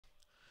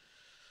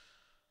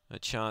a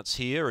chance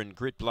here, and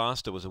Grit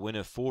Blaster was a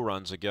winner 4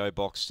 runs ago,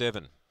 box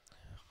 7.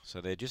 So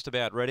they're just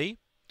about ready.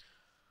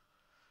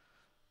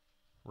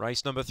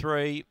 Race number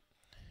 3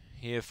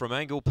 here from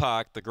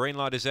Angle-Park. The green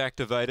light is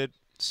activated,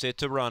 set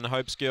to run.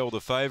 Hope's Girl,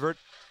 the favourite.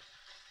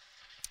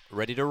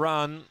 Ready to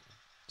run,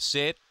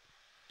 set.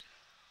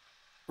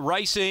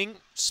 Racing,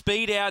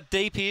 speed out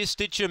deep here,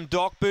 Stitchem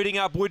Doc, booting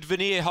up Wood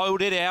Veneer,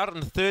 hold it out,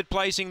 and third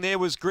placing there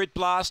was Grit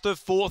Blaster,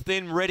 fourth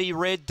then Ready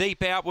Red,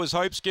 deep out was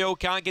Hope's Girl,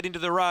 can't get into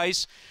the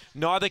race,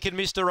 neither can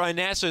Mr.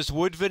 Onassis.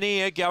 Wood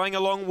Veneer going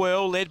along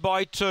well, led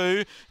by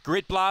 2,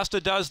 Grit Blaster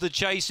does the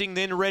chasing,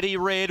 then Ready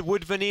Red,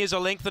 Wood Veneer's a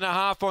length and a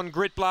half on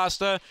Grit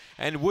Blaster,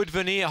 and Wood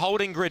Veneer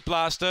holding Grit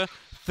Blaster,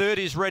 third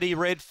is Ready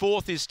Red,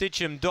 fourth is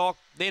Stitchem Doc,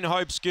 then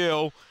Hope's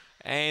Girl,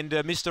 and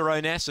Mr.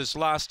 Onassis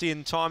last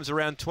in, times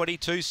around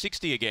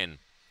 22.60 again.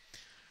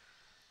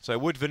 So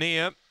Wood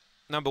Veneer,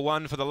 number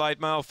 1 for the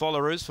late male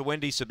followers for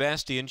Wendy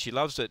Sebastian. She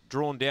loves it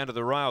drawn down to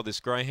the rail, this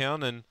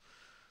greyhound, and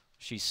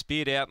she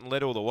speared out and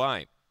led all the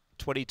way.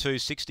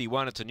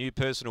 22.61, it's a new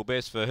personal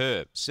best for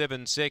her.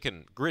 7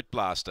 second, Grit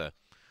Blaster.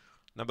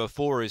 Number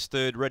 4 is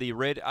third, Ready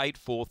Red. 8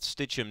 fourth,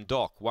 Stitchem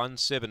Doc.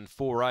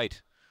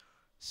 1748.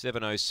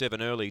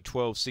 707 early,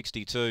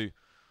 12.62.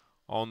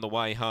 On the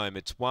way home.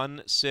 It's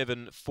 1,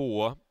 7,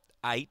 4,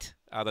 8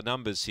 are the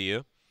numbers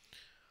here.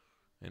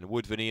 And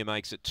Wood Veneer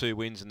makes it 2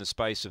 wins in the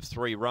space of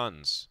 3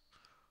 runs.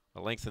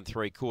 A length and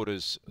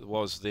 3/4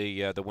 was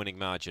the winning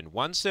margin.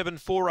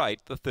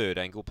 1748, the third,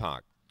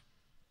 Angle-Park.